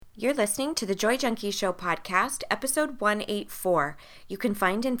You're listening to the Joy Junkie Show podcast, episode 184. You can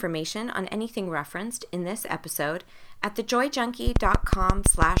find information on anything referenced in this episode at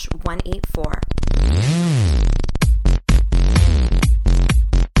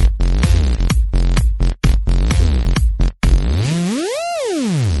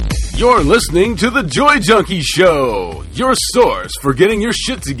You're listening to the Joy Junkie Show, your source for getting your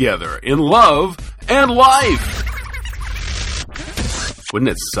shit together in love and life. Wouldn't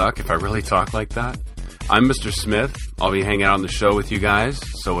it suck if I really talked like that? I'm Mr. Smith. I'll be hanging out on the show with you guys.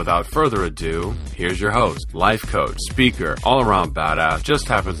 So without further ado, here's your host, life coach, speaker, all-around badass, just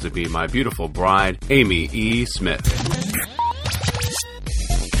happens to be my beautiful bride, Amy E. Smith.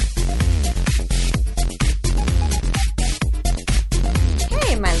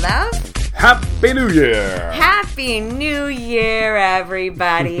 Hey, my love. Happy New Year! Happy New Year,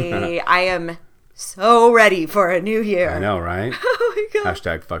 everybody. I am so ready for a new year. I know, right? Oh my god.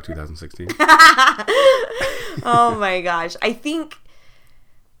 Hashtag fuck 2016. Oh my gosh. I think,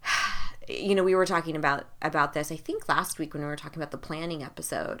 we were talking about this, I think last week when we were talking about the planning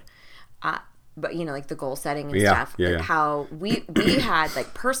episode, but like the goal setting and stuff. Yeah. How we had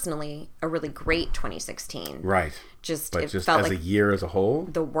like personally a really great 2016. Right. But just felt as like a year as a whole?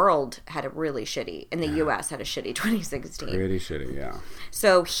 The world had a really shitty, and the U.S. had a shitty 2016. Pretty shitty, yeah.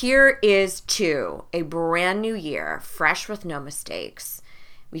 So here is to a brand new year, fresh with no mistakes.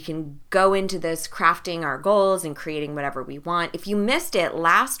 We can go into this crafting our goals and creating whatever we want. If you missed it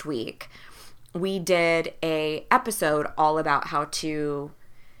last week, we did a episode all about how to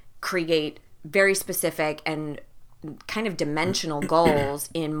create very specific and kind of dimensional goals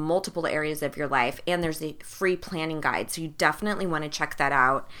in multiple areas of your life, and there's a free planning guide, so you definitely want to check that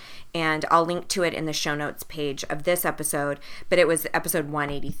out, and I'll link to it in the show notes page of this episode, but it was episode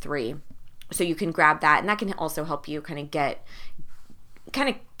 183, so you can grab that, and that can also help you kind of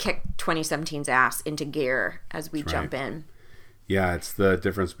kick 2017's ass into gear as we jump in. Yeah, it's the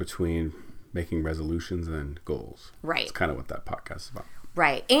difference between making resolutions and goals. Right. It's kind of what that podcast is about.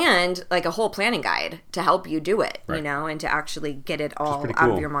 Right. And like a whole planning guide to help you do it, right. And to actually get it all cool. out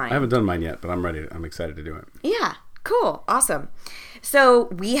of your mind. I haven't done mine yet, but I'm ready. I'm excited to do it. Yeah. Cool. Awesome. So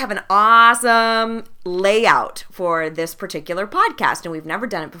we have an awesome layout for this particular podcast, and we've never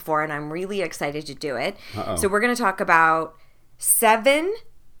done it before, and I'm really excited to do it. Uh-oh. So we're going to talk about 7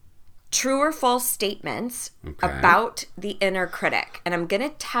 true or false statements about the inner critic. And I'm going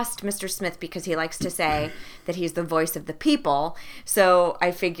to test Mr. Smith because he likes to say that he's the voice of the people. So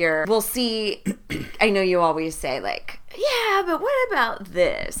I figure we'll see. I know you always say like, yeah, but what about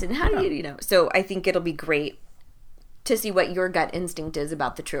this? And how do you. So I think it'll be great to see what your gut instinct is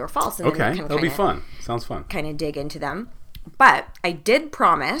about the true or false. And then that'll be fun. Sounds fun. Kind of dig into them. But I did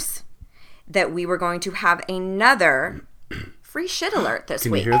promise that we were going to have another free shit alert this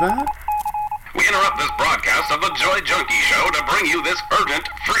week. Can you hear that? We interrupt this broadcast of the Joy Junkie Show to bring you this urgent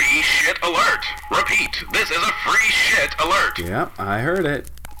free shit alert. Repeat, this is a free shit alert. Yep, I heard it.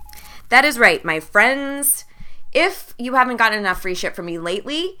 That is right, my friends. If you haven't gotten enough free shit from me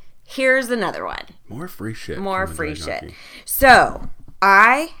lately, here's another one. More free shit. More free shit. So,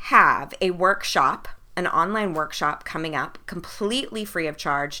 I have a workshop, an online workshop coming up, completely free of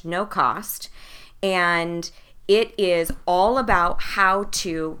charge, no cost, and it is all about how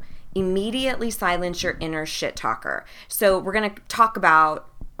to immediately silence your inner shit talker. So we're going to talk about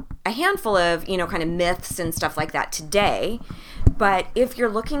a handful of, kind of myths and stuff like that today. But if you're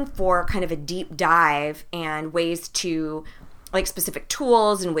looking for kind of a deep dive and ways to, like specific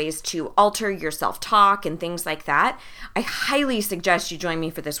tools and ways to alter your self-talk and things like that, I highly suggest you join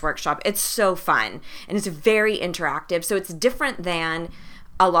me for this workshop. It's so fun and it's very interactive. So it's different than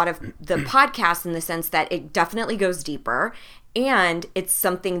a lot of the podcasts in the sense that it definitely goes deeper, and it's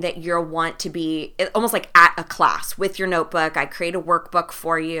something that you'll want to be almost like at a class with your notebook. I create a workbook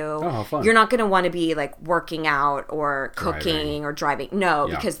for you. Oh, how fun. You're not going to want to be like working out or cooking or driving. No,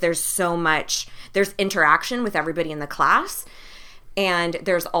 because there's so much, there's interaction with everybody in the class. And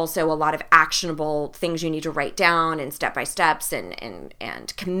there's also a lot of actionable things you need to write down and step-by-steps and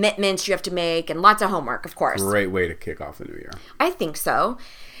commitments you have to make and lots of homework, of course. Great way to kick off the new year. I think so.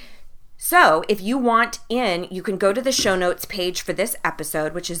 So if you want in, you can go to the show notes page for this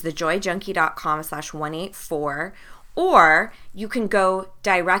episode, which is thejoyjunkie.com/184, or you can go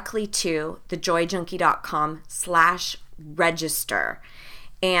directly to thejoyjunkie.com/register.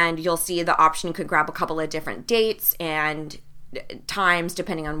 And you'll see the option. You could grab a couple of different dates and times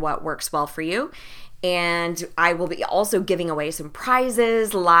depending on what works well for you. And I will be also giving away some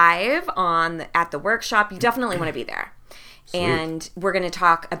prizes live at the workshop. You definitely want to be there. Sweet. And we're going to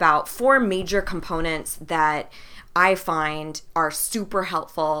talk about 4 major components that I find are super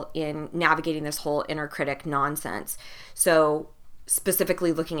helpful in navigating this whole inner critic nonsense. So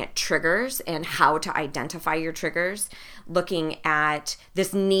specifically looking at triggers and how to identify your triggers, looking at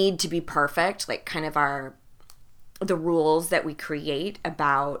this need to be perfect, like kind of the rules that we create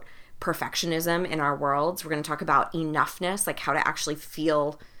about perfectionism in our worlds. We're going to talk about enoughness, like how to actually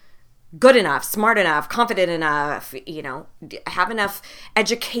feel good enough, smart enough, confident enough, have enough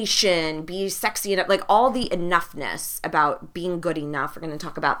education, be sexy enough, like all the enoughness about being good enough. We're going to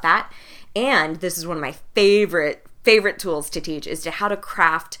talk about that. And this is one of my favorite tools to teach, is to how to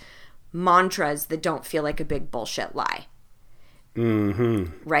craft mantras that don't feel like a big bullshit lie.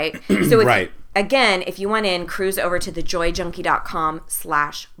 Mm-hmm. Right? So again, if you want in, cruise over to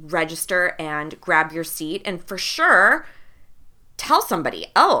thejoyjunkie.com/register and grab your seat. And for sure, tell somebody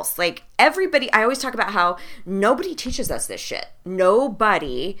else. Like everybody, I always talk about how nobody teaches us this shit.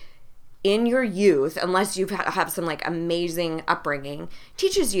 Nobody in your youth, unless you have some like amazing upbringing,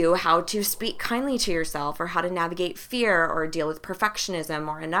 teaches you how to speak kindly to yourself or how to navigate fear or deal with perfectionism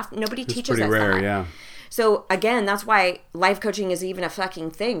or enough. Nobody teaches us rare, that. Yeah. So again, that's why life coaching is even a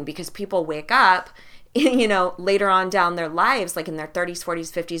fucking thing, because people wake up, later on down their lives, like in their 30s,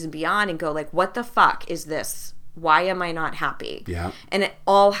 40s, 50s and beyond, and go like, what the fuck is this? Why am I not happy? Yeah. And it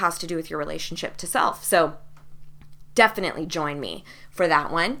all has to do with your relationship to self. So definitely join me for that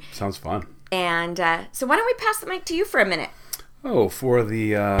one. Sounds fun. And so why don't we pass the mic to you for a minute? Oh, for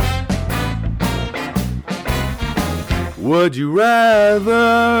the Would You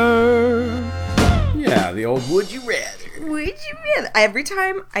Rather. Yeah, the old Would You Rather. Would you rather? Every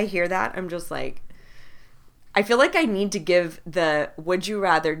time I hear that, I'm just like, I feel like I need to give the Would You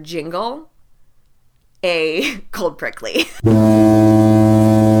Rather jingle a cold prickly. Why?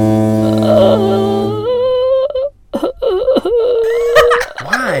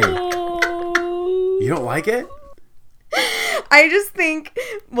 You don't like it? I just think,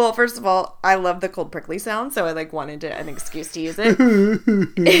 well, first of all, I love the cold prickly sound, so I wanted an excuse to use it.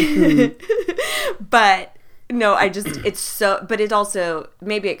 But no, it's so, but it also,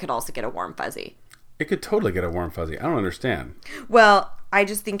 maybe it could also get a warm fuzzy. It could totally get a warm fuzzy. I don't understand. Well, I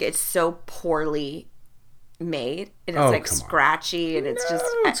just think it's so poorly made, and it's scratchy, and it's just...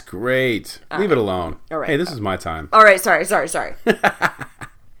 It's great. Leave it alone. All right. Hey, this is my time. All right, sorry.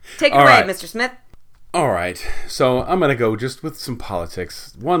 Take it away, right. Mr. Smith. All right, so I'm going to go just with some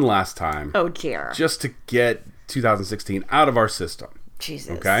politics one last time. Oh, dear. Just to get 2016 out of our system.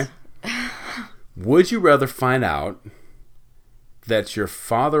 Jesus. Okay? Would you rather find out that your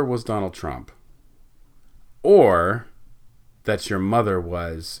father was Donald Trump or that your mother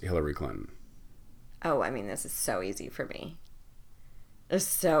was Hillary Clinton? Oh, I mean, this is so easy for me. It's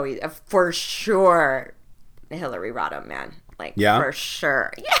so easy. For sure, Hillary Rodham, man. Yeah? For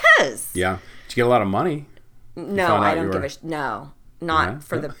sure. Yes! Yeah. Did you get a lot of money? No, I don't give a... No. Not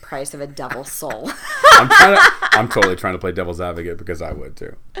for the price of a devil's soul. I'm totally trying to play devil's advocate because I would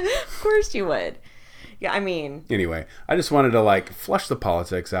too. Of course you would. Yeah, I mean... Anyway, I just wanted to flush the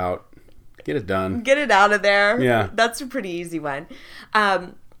politics out. Get it done. Get it out of there. Yeah. That's a pretty easy one.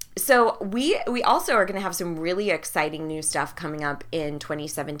 So we also are going to have some really exciting new stuff coming up in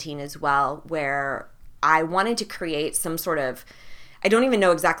 2017 as well, where I wanted to create some sort of... I don't even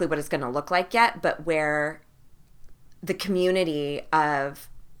know exactly what it's going to look like yet, but where the community of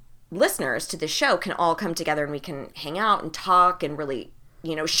listeners to the show can all come together and we can hang out and talk and really,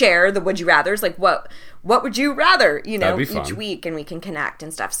 share the would you rathers, like what would you rather, each week, and we can connect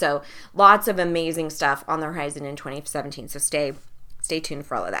and stuff. So lots of amazing stuff on the horizon in 2017. So stay tuned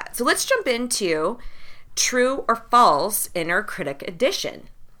for all of that. So let's jump into true or false inner critic edition.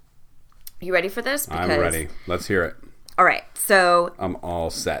 You ready for this? I'm ready. Let's hear it. All right, so... I'm all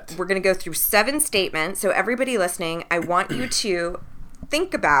set. We're going to go through 7 statements. So everybody listening, I want you to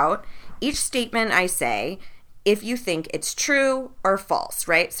think about each statement I say, if you think it's true or false,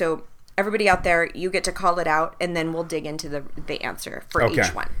 right? So everybody out there, you get to call it out, and then we'll dig into the answer for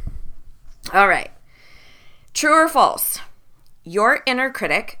each one. All right. True or false? Your inner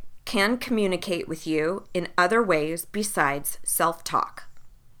critic can communicate with you in other ways besides self-talk.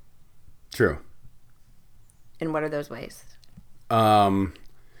 True. And what are those ways?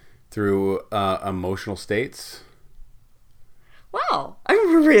 Through emotional states. Wow,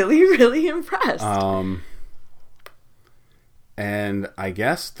 I'm really, really impressed. And I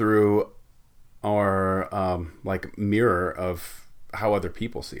guess through our mirror of how other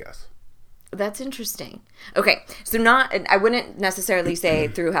people see us. That's interesting. Okay, so I wouldn't necessarily say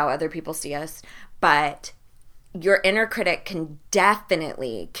through how other people see us, but your inner critic can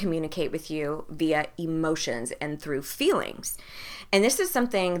definitely communicate with you via emotions and through feelings. And this is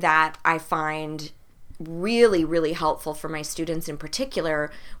something that I find really, really helpful for my students in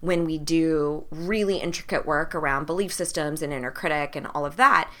particular when we do really intricate work around belief systems and inner critic and all of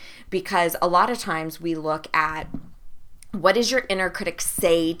that, because a lot of times we look at what does your inner critic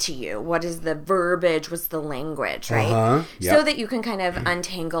say to you? What is the verbiage? What's the language, right? Yep. So that you can kind of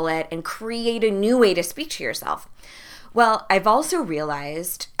untangle it and create a new way to speak to yourself. Well, I've also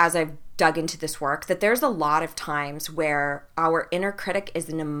realized as I've dug into this work that there's a lot of times where our inner critic is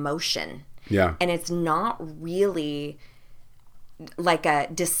an emotion. Yeah. And it's not really like a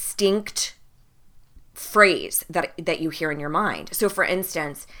distinct phrase that you hear in your mind. So for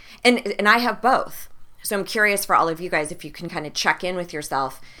instance, and I have both. So I'm curious for all of you guys if you can kind of check in with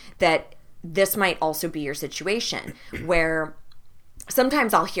yourself that this might also be your situation where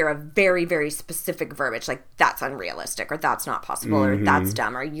sometimes I'll hear a very, very specific verbiage like that's unrealistic or that's not possible or that's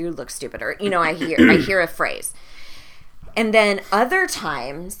dumb or you look stupid or, I hear a phrase. And then other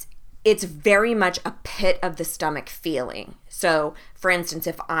times it's very much a pit of the stomach feeling. So for instance,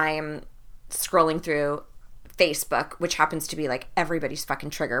 if I'm scrolling through Facebook, which happens to be like everybody's fucking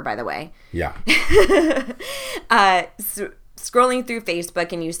trigger, by the way. Yeah. So scrolling through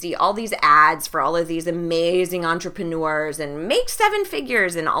Facebook and you see all these ads for all of these amazing entrepreneurs and make 7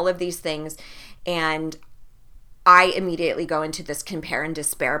 figures and all of these things. And I immediately go into this compare and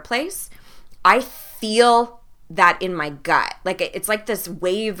despair place. I feel that in my gut. Like it's like this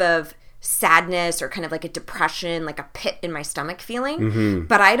wave of sadness or kind of like a depression, like a pit in my stomach feeling.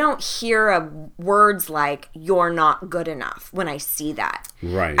 But I don't hear words like you're not good enough when I see that.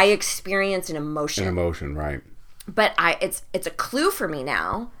 Right. I experience an emotion. An emotion, right. But it's a clue for me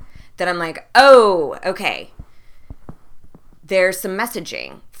now that I'm like, oh, okay. There's some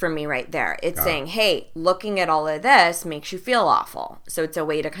messaging from me right there. It's saying, hey, looking at all of this makes you feel awful. So it's a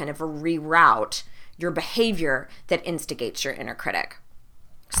way to kind of reroute your behavior that instigates your inner critic.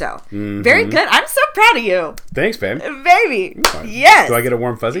 So, very good. I'm so proud of you. Thanks, babe. Baby. Yes. Do I get a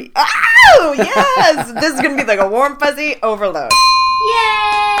warm fuzzy? Oh, yes. This is going to be like a warm fuzzy overload.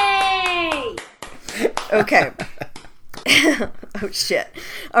 Yay! Okay. Oh, shit.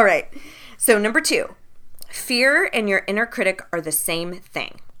 All right. So, number 2. Fear and your inner critic are the same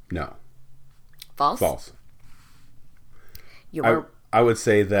thing. No. False? False. You're... I would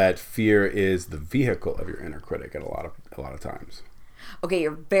say that fear is the vehicle of your inner critic at a lot of times. Okay,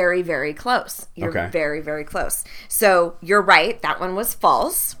 you're very, very close. You're Okay. very, very close. So you're right. That one was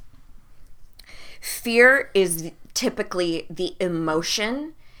false. Fear is typically the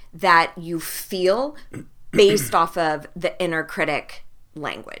emotion that you feel based off of the inner critic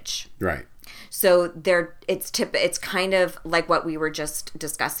language. Right. So it's kind of like what we were just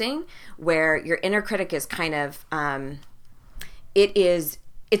discussing, where your inner critic is kind of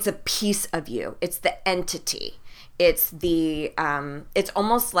it's a piece of you. It's the entity. It's it's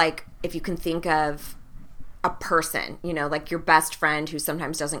almost like if you can think of a person, like your best friend who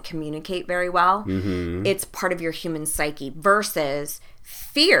sometimes doesn't communicate very well. It's part of your human psyche versus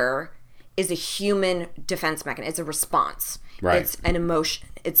fear is a human defense mechanism. It's a response. Right. It's an emotion.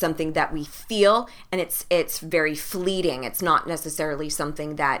 It's something that we feel, and it's very fleeting. It's not necessarily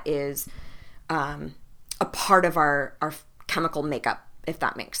something that is a part of our chemical makeup, if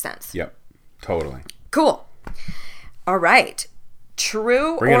that makes sense. Yep. Totally. Cool. All right.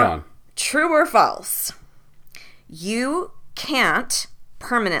 True Bring it on. True or false? You can't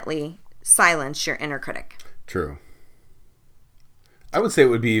permanently silence your inner critic. True. I would say it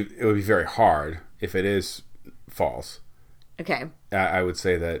would be very hard if it is false. Okay. I would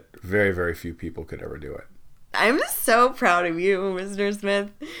say that very, very few people could ever do it. I'm so proud of you, Mr.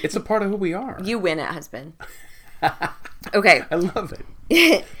 Smith. It's a part of who we are. You win it, husband. Okay. I love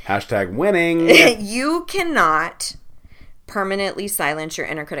it. Hashtag winning. You cannot permanently silence your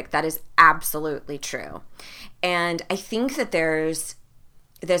inner critic. That is absolutely true. And I think that there's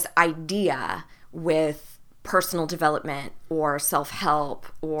this idea with personal development or self-help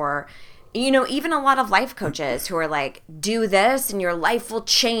or, even a lot of life coaches who are like, do this and your life will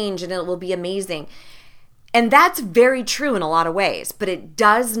change and it will be amazing. And that's very true in a lot of ways, but it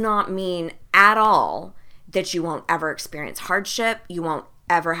does not mean at all that you won't ever experience hardship. You won't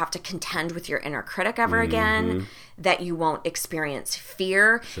ever have to contend with your inner critic ever again, that you won't experience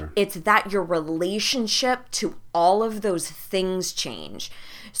fear. Sure. It's that your relationship to all of those things change.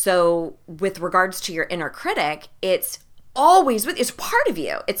 So with regards to your inner critic, it's part of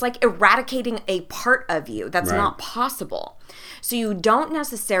you. It's like eradicating a part of you that's not possible. So you don't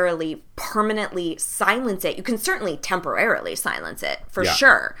necessarily permanently silence it. You can certainly temporarily silence it for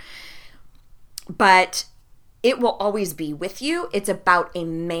sure. But it will always be with you. It's about a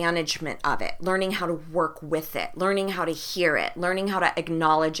management of it, learning how to work with it, learning how to hear it, learning how to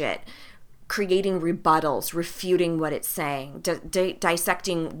acknowledge it, creating rebuttals, refuting what it's saying,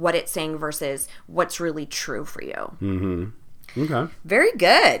 dissecting what it's saying versus what's really true for you. Mm-hmm. Okay. Very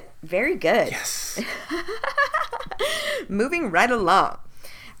good. Very good. Yes. Moving right along.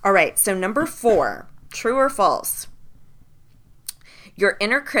 All right. So number 4, true or false? Your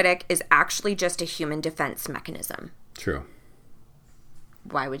inner critic is actually just a human defense mechanism. True.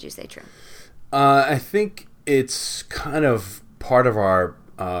 Why would you say true? I think it's kind of part of our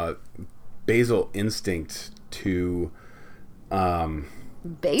basal instinct to...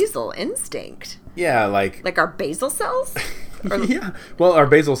 basal instinct? Yeah, like our basal cells? Yeah. Well, our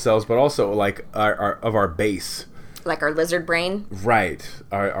basal cells, but also like our base. Like our lizard brain? Right.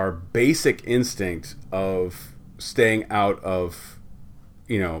 Our basic instinct of staying out of,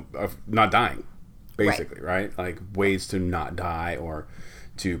 of not dying, basically, right? Like ways to not die or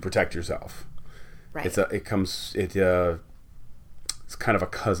to protect yourself. Right. It's kind of a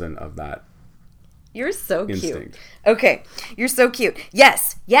cousin of that. You're so instinct. Cute. Okay. You're so cute.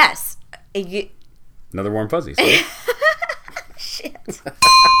 Yes. Another warm fuzzy. See? Shit.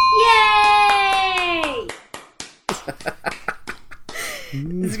 Yay!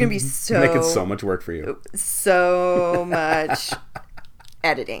 This is going to be making so much work for you. So much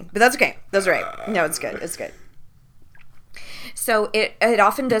editing. But that's okay. That's right. No, it's good. It's good. So it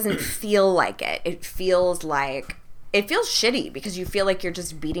often doesn't feel like it. It feels shitty because you feel like you're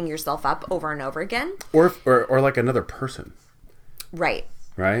just beating yourself up over and over again. Or like another person. Right.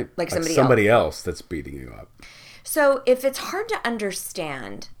 Right? Like somebody else that's beating you up. So if it's hard to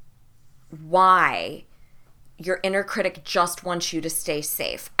understand why your inner critic just wants you to stay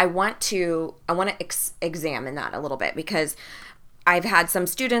safe, I want to examine that a little bit, because I've had some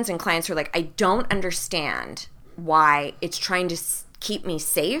students and clients who are like, I don't understand why it's trying to keep me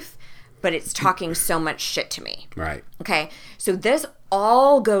safe, but it's talking so much shit to me. Right. Okay. So this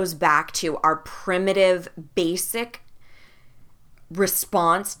all goes back to our primitive, basic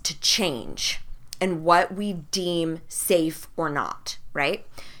response to change and what we deem safe or not, right?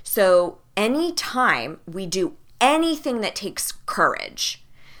 So anytime we do anything that takes courage,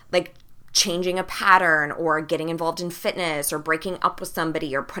 like changing a pattern or getting involved in fitness or breaking up with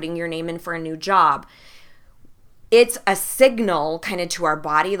somebody or putting your name in for a new job, it's a signal kind of to our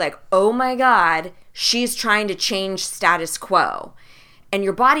body like, oh my God, she's trying to change status quo. And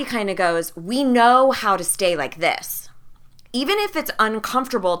your body kind of goes, we know how to stay like this. Even if it's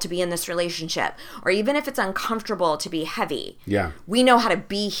uncomfortable to be in this relationship, or even if it's uncomfortable to be heavy, we know how to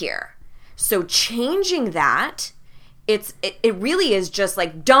be here. So changing that, it really is just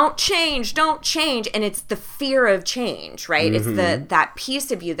like, don't change. And it's the fear of change, right? Mm-hmm. It's that piece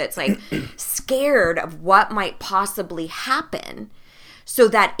of you that's like scared of what might possibly happen. So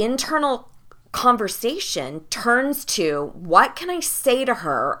that internal conversation turns to, what can I say to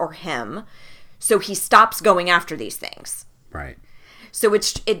her or him so he stops going after these things? Right. So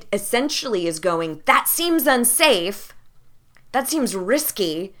it essentially is going, that seems unsafe. That seems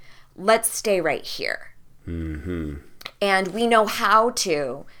risky. Let's stay right here. Mm-hmm. And we know how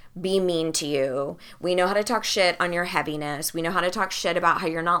to be mean to you. We know how to talk shit on your heaviness. We know how to talk shit about how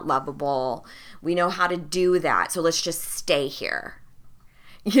you're not lovable. We know how to do that. So let's just stay here.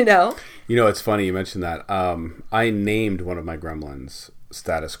 You know? It's funny you mentioned that. I named one of my gremlins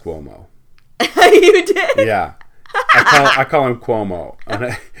Status Quomo. You did? Yeah. I call him Cuomo.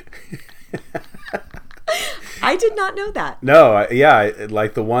 I did not know that. No,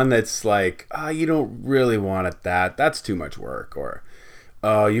 like the one that's like, you don't really want it that's too much work, or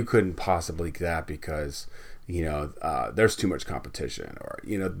you couldn't possibly do that because there's too much competition, or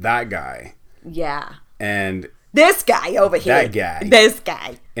that guy. Yeah. And this guy over here. That guy. This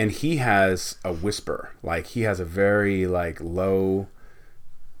guy. And he has a whisper. Like he has a very low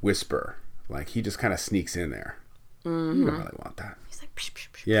whisper. Like he just kind of sneaks in there. Mm-hmm. You don't really want that. He's like, psh, psh,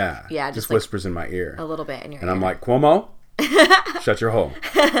 psh. Yeah. Yeah. Just whispers in my ear. A little bit in your ear. And I'm like, Cuomo, shut your hole.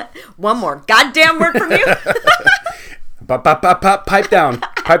 One more goddamn word from you. Pipe down.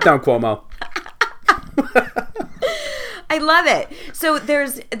 Pipe down, Cuomo. I love it. So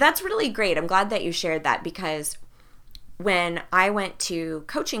that's really great. I'm glad that you shared that, because when I went to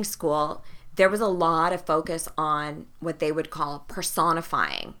coaching school, there was a lot of focus on what they would call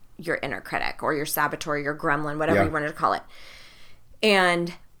personifying your inner critic or your saboteur, your gremlin, whatever you wanted to call it.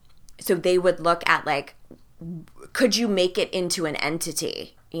 And so they would look at like, could you make it into an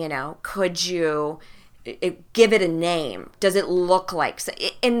entity? Could you give it a name? Does it look like?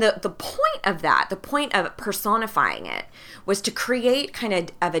 And the point of that, the point of personifying it, was to create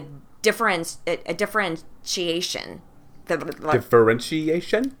kind of a differentiation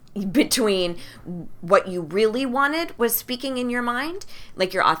Differentiation? Between what you really wanted was speaking in your mind,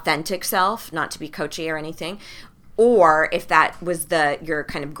 like your authentic self, not to be coachy or anything, or if that was your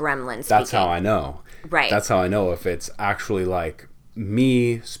kind of gremlin speaking. That's how I know. Right. That's how I know if it's actually like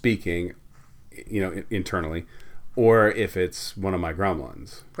me speaking, internally, or if it's one of my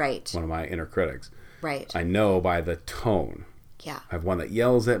gremlins. Right. One of my inner critics. Right. I know by the tone. Yeah. I have one that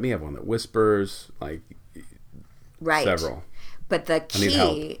yells at me. I have one that whispers. Like, right. Several. But the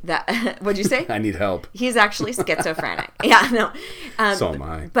key that what'd you say? I need help. He's actually schizophrenic. Yeah, no. So am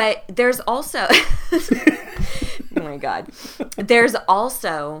I. But there's also oh my God. There's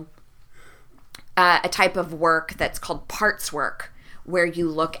also a type of work that's called parts work, where you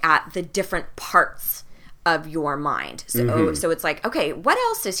look at the different parts of your mind. So so it's like, okay, what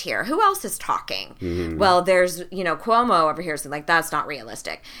else is here? Who else is talking? Well, there's, Cuomo over here, so like that's not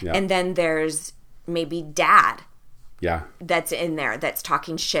realistic. Yeah. And then there's maybe dad. Yeah. That's in there, that's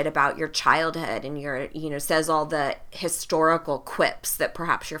talking shit about your childhood and your, says all the historical quips that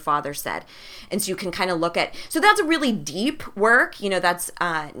perhaps your father said. And so you can kind of look at, so that's a really deep work. That's,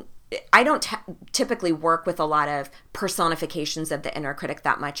 I don't typically work with a lot of personifications of the inner critic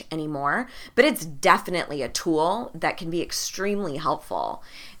that much anymore, but it's definitely a tool that can be extremely helpful.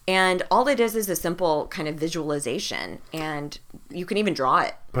 And all it is a simple kind of visualization, and you can even draw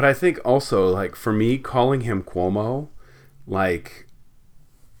it. But I think also, like, for me, calling him Cuomo, like,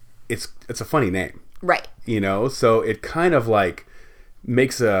 it's a funny name. Right. So it kind of, like,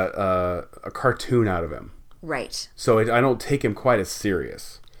 makes a cartoon out of him. Right. So I don't take him quite as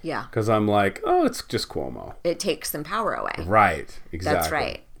serious. Yeah. Because I'm like, oh, it's just Cuomo. It takes some power away. Right.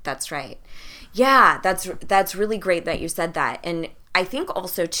 Exactly. That's right. Yeah, that's really great that you said that. And I think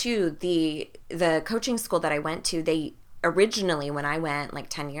also too, the coaching school that I went to, they originally, when I went like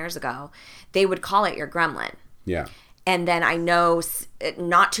 10 years ago, they would call it your gremlin. Yeah. And then I know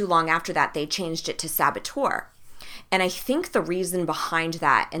not too long after that, they changed it to saboteur. And I think the reason behind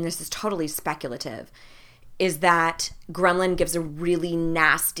that, and this is totally speculative, is that gremlin gives a really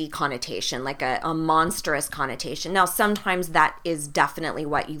nasty connotation, like a monstrous connotation. Now, sometimes that is definitely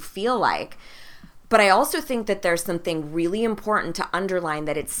what you feel like. But I also think that there's something really important to underline,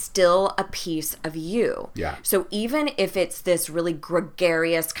 that it's still a piece of you. Yeah. So even if it's this really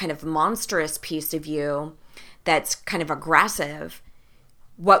gregarious, kind of monstrous piece of you that's kind of aggressive,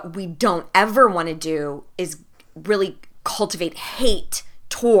 what we don't ever want to do is really cultivate hate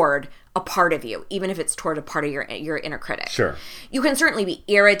toward a part of you, even if it's toward a part of your inner critic. Sure. You can certainly be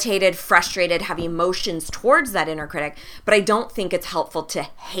irritated, frustrated, have emotions towards that inner critic, but I don't think it's helpful to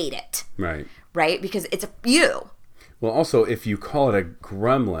hate it. Right. Right? Because it's you. Well, also, if you call it a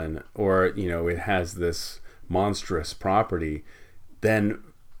gremlin, or, it has this monstrous property, then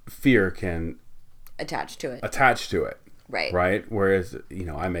fear can attach to it. Right. Right? Whereas,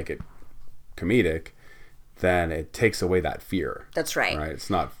 I make it comedic, then it takes away that fear. That's right. Right? It's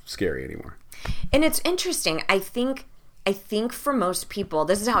not scary anymore. And it's interesting. I think for most people,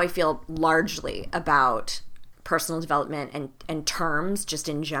 this is how I feel largely about personal development and terms just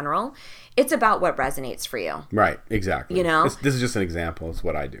in general. It's about what resonates for you. Right, exactly. This is just an example. It's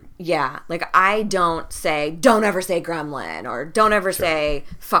what I do. Yeah. Like, I don't ever say gremlin, or don't ever say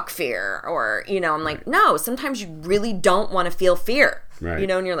fuck fear, or, I'm like, no, sometimes you really don't want to feel fear. Right.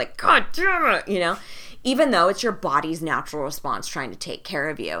 And you're like, God damn it, Even though it's your body's natural response trying to take care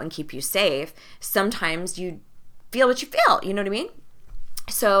of you and keep you safe, sometimes you feel what you feel. You know what I mean?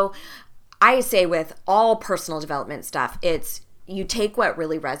 So I say with all personal development stuff, it's you take what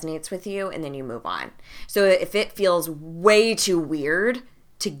really resonates with you and then you move on. So if it feels way too weird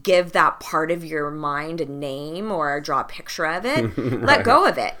to give that part of your mind a name or draw a picture of it, let go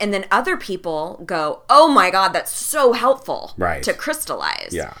of it. And then other people go, oh my God, that's so helpful to crystallize.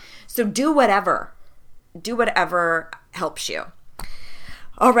 Yeah. So do whatever helps you.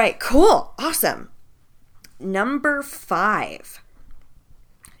 All right, cool. Awesome. Number 5.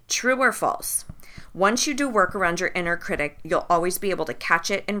 True or false? Once you do work around your inner critic, you'll always be able to catch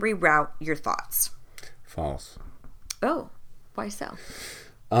it and reroute your thoughts. False. Oh, why so?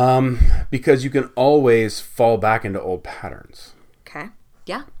 Because you can always fall back into old patterns. Okay.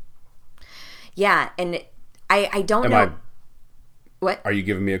 Yeah. Yeah, and I don't know. What? Are you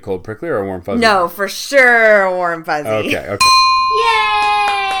giving me a cold prickly or a warm fuzzy? No, for sure a warm fuzzy. Okay.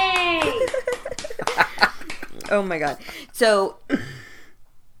 Yay! Oh my God. So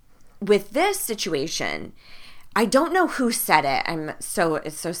with this situation, I don't know who said it. It's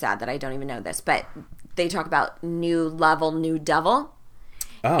so sad that I don't even know this, but they talk about new level, new devil.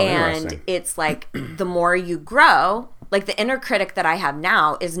 Oh, and it's like the more you grow, Like the inner critic that I have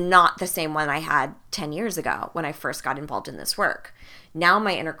now is not the same one I had 10 years ago when I first got involved in this work. Now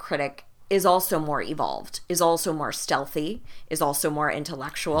my inner critic is also more evolved, is also more stealthy, is also more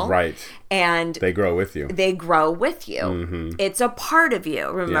intellectual. Right. And they grow with you. They grow with you. Mm-hmm. It's a part of you.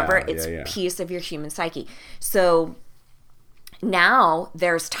 Remember, it's a piece of your human psyche. So now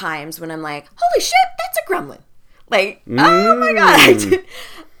there's times when I'm like, holy shit, that's a gremlin. Like, oh my God.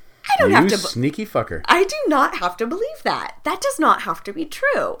 I don't have to. Sneaky fucker. I do not have to believe that. That does not have to be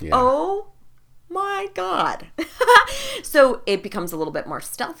true. Yeah. Oh my God. So it becomes a little bit more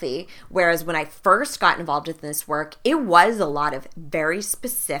stealthy. Whereas when I first got involved in this work, it was a lot of very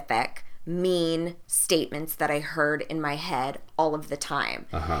specific, mean statements that I heard in my head all of the time.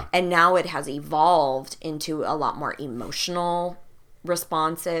 And now it has evolved into a lot more emotional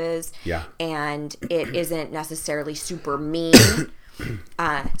responses. Yeah. And it isn't necessarily super mean.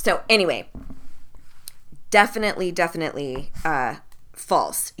 So anyway, definitely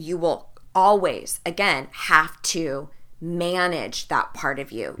false. You will always, again, have to manage that part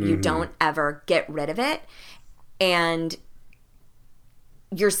of you. You don't ever get rid of it. And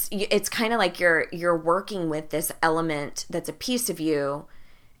it's kind of like you're working with this element that's a piece of you,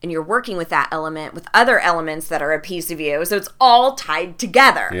 and you're working with that element with other elements that are a piece of you. So it's all tied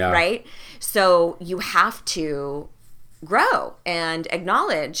together, right? So you have to grow and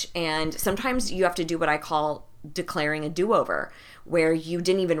acknowledge, and sometimes you have to do what I call declaring a do-over, where you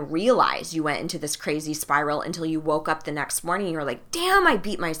didn't even realize you went into this crazy spiral until you woke up the next morning and you're like, damn, I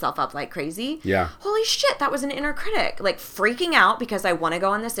beat myself up like crazy. Yeah. Holy shit, that was an inner critic. Like freaking out because I want to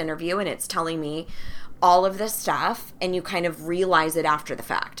go on this interview and it's telling me all of this stuff, and you kind of realize it after the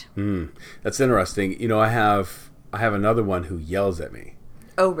fact. That's interesting. You know, I have another one who yells at me.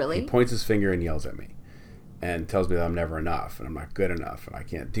 Oh, really? He points his finger and yells at me. And tells me that I'm never enough and I'm not good enough and I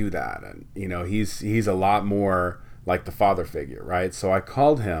can't do that. And, you know, he's a lot more like the father figure, right? So I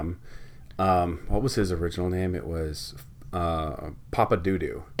called him, what was his original name? It was Papa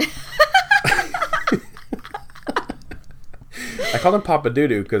Doodoo. I called him Papa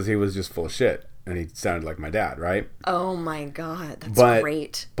Doodoo because he was just full of shit and he sounded like my dad, right? Oh my God, that's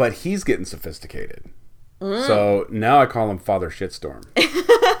great. But he's getting sophisticated. So now I call him Father Shitstorm.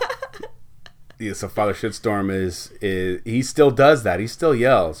 So Father Shitstorm is he still does that. He still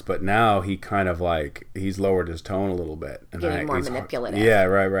yells, but now he kind of like he's lowered his tone a little bit and getting more manipulative. Yeah,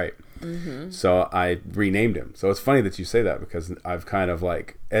 right. So I renamed him. So it's funny that you say that because I've kind of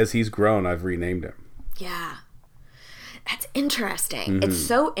like as he's grown, I've renamed him. Yeah, that's interesting. It's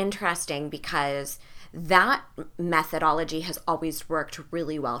so interesting because that methodology has always worked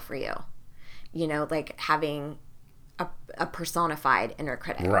really well for you. You know, like having a personified inner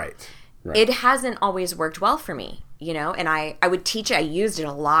critic. Right. It hasn't always worked well for me, you know, and I would teach it. I used it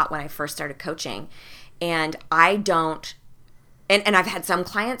a lot when I first started coaching, and I don't, and I've had some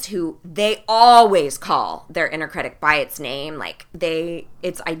clients who they always call their inner critic by its name, like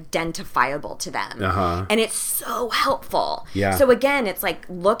it's identifiable to them, and it's so helpful. Yeah. So again, it's like,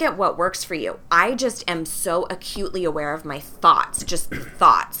 look at what works for you. I just am so acutely aware of my thoughts, just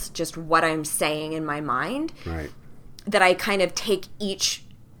what I'm saying in my mind, right, that I kind of take each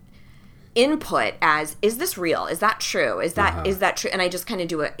input as, is this real? Is that true? Is that true? And I just kind of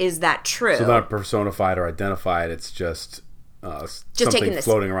do it. Is that true? So not personified or identified. It's just something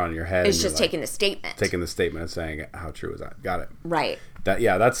floating around in your head. It's just taking the statement. Taking the statement and saying, how true is that? Got it. Right.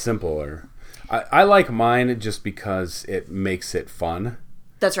 That's simpler. I like mine just because it makes it fun.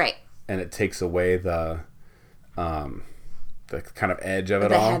 That's right. And it takes away the kind of edge of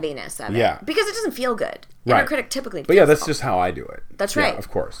it all. The heaviness of it. Because it doesn't feel good. Inner critic typically But that's just how I do it. That's right. Yeah,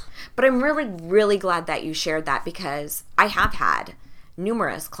 of course. But I'm really, really glad that you shared that because I have had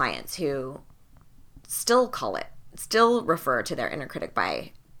numerous clients who still refer to their inner critic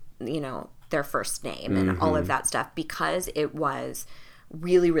by, you know, their first name and all of that stuff because it was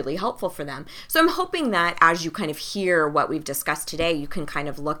really, really helpful for them. So I'm hoping that as you kind of hear what we've discussed today, you can kind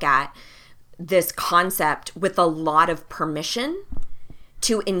of look at this concept with a lot of permission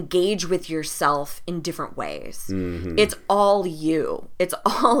to engage with yourself in different ways. It's all you. It's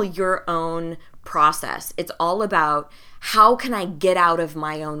all your own process. It's all about how can I get out of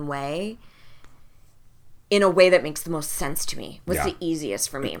my own way in a way that makes the most sense to me? What's the easiest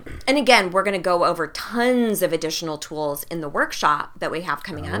for me? And again, we're going to go over tons of additional tools in the workshop that we have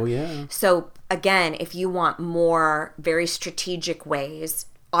coming up. Oh, yeah. So again, if you want more very strategic ways,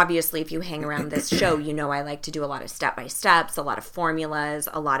 obviously, if you hang around this show, you know I like to do a lot of step-by-steps, a lot of formulas,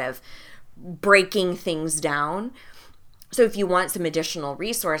 a lot of breaking things down. So if you want some additional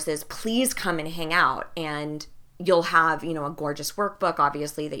resources, please come and hang out. And you'll have, you know, a gorgeous workbook,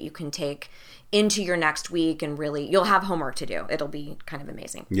 obviously, that you can take into your next week, and really, you'll have homework to do. It'll be kind of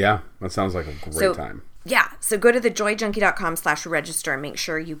amazing. Yeah, that sounds like a great time. Yeah, so go to thejoyjunkie.com/register and make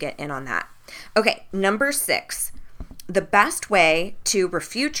sure you get in on that. Okay, number 6. The best way to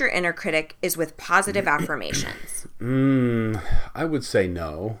refute your inner critic is with positive affirmations. I would say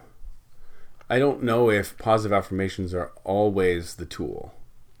no. I don't know if positive affirmations are always the tool.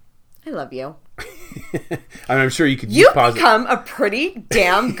 I love you. I'm sure you could use You've become a pretty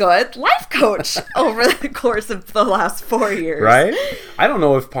damn good life coach over the course of the last 4 years. Right? I don't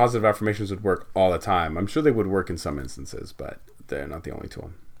know if positive affirmations would work all the time. I'm sure they would work in some instances, but they're not the only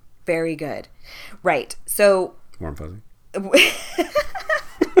tool. Very good. Right. So... Warm fuzzy.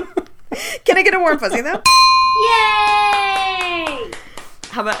 Can I get a warm fuzzy, though? Yay!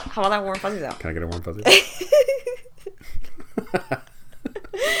 How about that warm fuzzy, though? Can I get a warm fuzzy?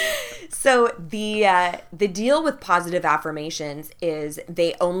 So the deal with positive affirmations is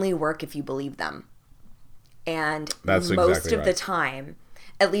they only work if you believe them. And That's most exactly of the right. time,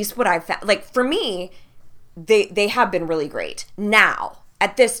 at least what I've found, like for me, they have been really great. Now,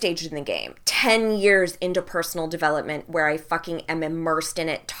 at this stage in the game, 10 years into personal development where I fucking am immersed in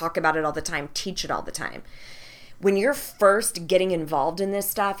it, talk about it all the time, teach it all the time. When you're first getting involved in this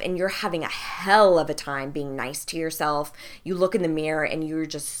stuff and you're having a hell of a time being nice to yourself, you look in the mirror and you're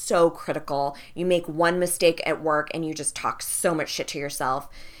just so critical. You make one mistake at work and you just talk so much shit to yourself.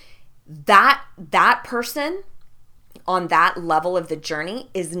 That person on that level of the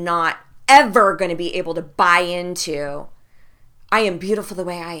journey is not ever going to be able to buy into, I am beautiful the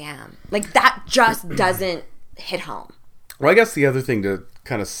way I am. Like that just doesn't hit home. Well, I guess the other thing to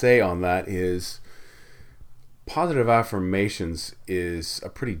kind of say on that is positive affirmations is a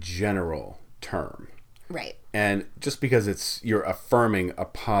pretty general term. Right. And just because you're affirming a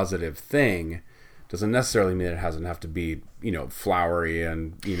positive thing doesn't necessarily mean it doesn't have to be, flowery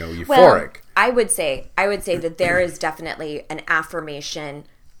and, euphoric. Well, I would say that there is definitely an affirmation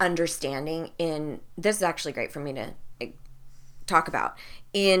understanding in, this is actually great for me to talk about,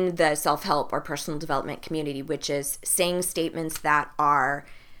 in the self-help or personal development community, which is saying statements that are,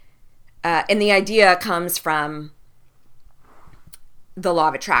 and the idea comes from the law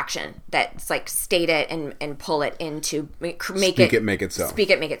of attraction, that's like state it and pull it into make it make it so.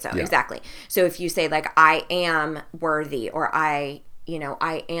 Yeah. Exactly. So if you say like I am worthy, or I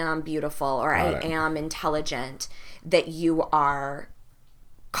am beautiful, or I am intelligent, that you are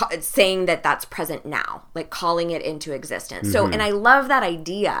saying that that's present now, like calling it into existence. Mm-hmm. So, and I love that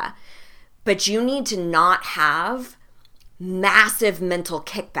idea, but you need to not have massive mental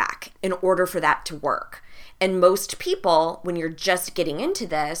kickback in order for that to work. And most people, when you're just getting into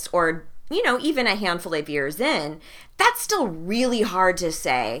this, or, even a handful of years in, that's still really hard to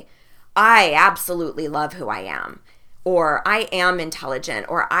say, I absolutely love who I am, or I am intelligent,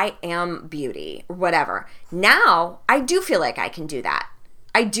 or I am beauty, or whatever. Now, I do feel like I can do that.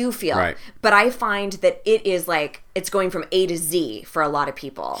 I do feel, right. But I find that it is like, it's going from A to Z for a lot of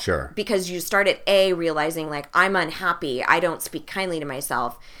people. Sure. Because you start at A realizing like, I'm unhappy, I don't speak kindly to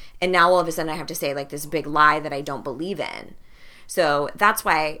myself, and now all of a sudden I have to say like this big lie that I don't believe in. So that's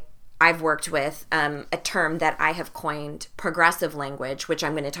why I've worked with a term that I have coined progressive language, which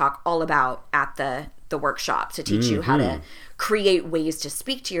I'm going to talk all about at the workshop to teach you how to create ways to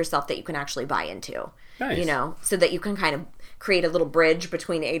speak to yourself that you can actually buy into. Nice. So that you can kind of create a little bridge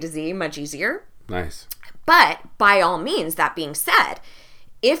between A to Z much easier. Nice. But by all means, that being said,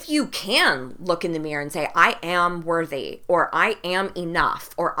 if you can look in the mirror and say, I am worthy, or I am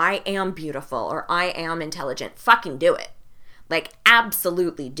enough, or I am beautiful, or I am intelligent, fucking do it. Like,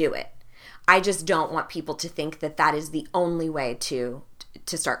 absolutely do it. I just don't want people to think that that is the only way to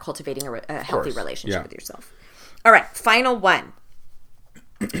start cultivating a healthy relationship with yourself. All right, final one.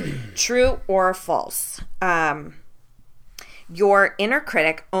 True or false? Your inner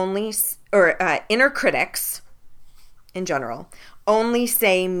critic inner critics in general only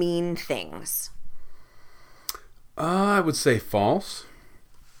say mean things. I would say false.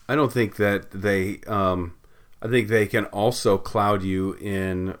 I don't think that they. I think they can also cloud you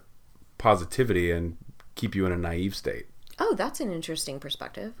in positivity and keep you in a naive state. Oh, that's an interesting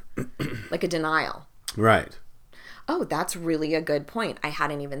perspective. Like a denial. Right. Oh, that's really a good point. I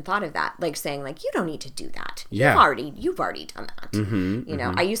hadn't even thought of that. Like saying, like, you don't need to do that. Yeah. You've already done that. You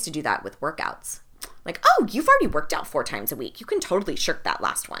know, I used to do that with workouts. Like, oh, you've already worked out 4 times a week. You can totally shirk that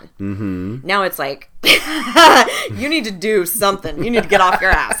last one. Now it's like, you need to do something. You need to get off your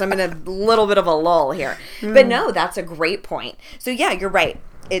ass. I'm in a little bit of a lull here. But no, that's a great point. So yeah, you're right.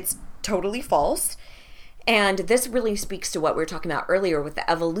 It's totally false. And this really speaks to what we were talking about earlier with the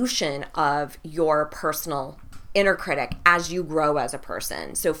evolution of your personal inner critic as you grow as a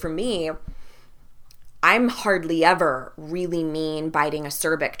person. So for me, I'm hardly ever really mean, biting,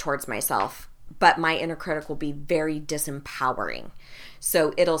 acerbic towards myself, but my inner critic will be very disempowering.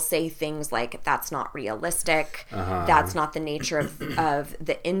 So it'll say things like, that's not realistic. That's not the nature of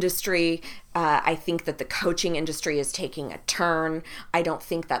the industry. I think that the coaching industry is taking a turn. I don't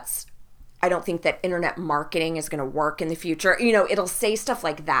think that internet marketing is going to work in the future. You know, it'll say stuff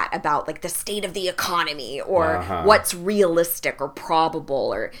like that about like the state of the economy or what's realistic or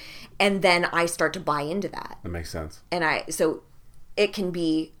probable, and then I start to buy into that. That makes sense. So it can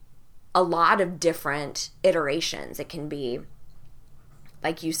be a lot of different iterations. It can be,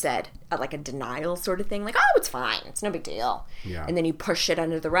 like you said, like a denial sort of thing. Like, oh, it's fine. It's no big deal. Yeah. And then you push it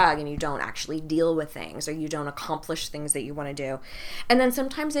under the rug and you don't actually deal with things, or you don't accomplish things that you want to do. And then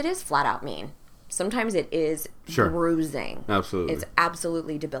sometimes it is flat out mean. Sometimes it is bruising. Absolutely. It's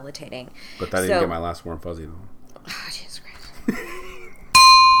absolutely debilitating. But that didn't get my last warm fuzzy though. Oh, Jesus Christ.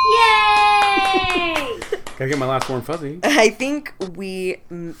 Yay! Gotta get my last warm fuzzy. I think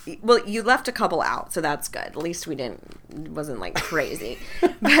you left a couple out, so that's good. At least it wasn't like crazy.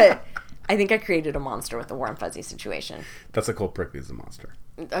 But I think I created a monster with the warm fuzzy situation. That's a cold prickly is a monster.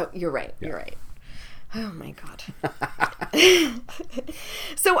 Oh, you're right. Yeah. You're right. Oh my God.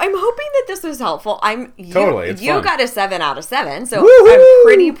 So I'm hoping that this was helpful. Totally. It's you fun. got a 7 out of 7, so Woo-hoo! I'm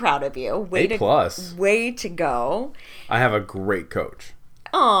pretty proud of you. A+. Way to go. I have a great coach.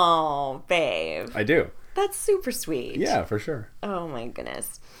 Oh, babe. I do. That's super sweet. Yeah, for sure. Oh my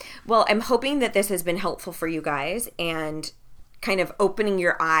goodness. Well, I'm hoping that this has been helpful for you guys and kind of opening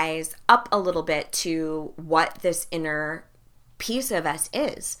your eyes up a little bit to what this inner piece of us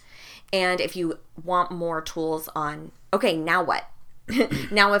is. And if you want more tools on, okay, now what?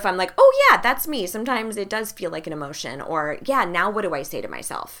 Now if I'm like, oh yeah, that's me. Sometimes it does feel like an emotion. Or yeah, now what do I say to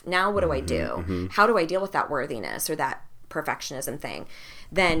myself? Now what do I do? How do I deal with that worthiness or that perfectionism thing?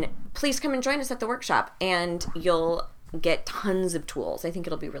 Then please come and join us at the workshop and you'll get tons of tools. I think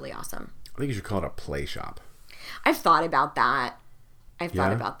it'll be really awesome. I think you should call it a play shop. I've thought about that.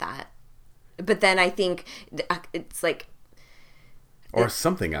 But then I think it's like, or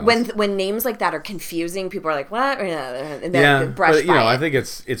something else. When names like that are confusing, people are like, "What?" And yeah, but I think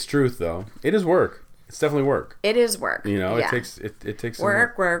it's truth though. It is work. It's definitely work. It is work. You know, yeah. it takes some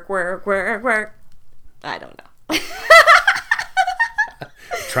work. I don't know.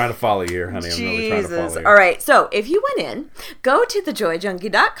 Trying to follow you here, honey. I'm really trying to follow you. All right. So if you went in, go to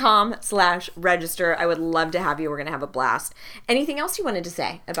thejoyjunkie.com/register. I would love to have you. We're going to have a blast. Anything else you wanted to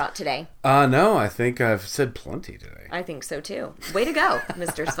say about today? No, I think I've said plenty today. I think so too. Way to go,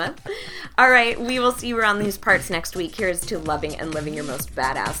 Mr. Smith. All right. We will see you around these parts next week. Here's to loving and living your most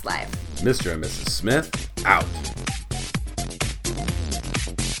badass life. Mr. and Mrs. Smith, out.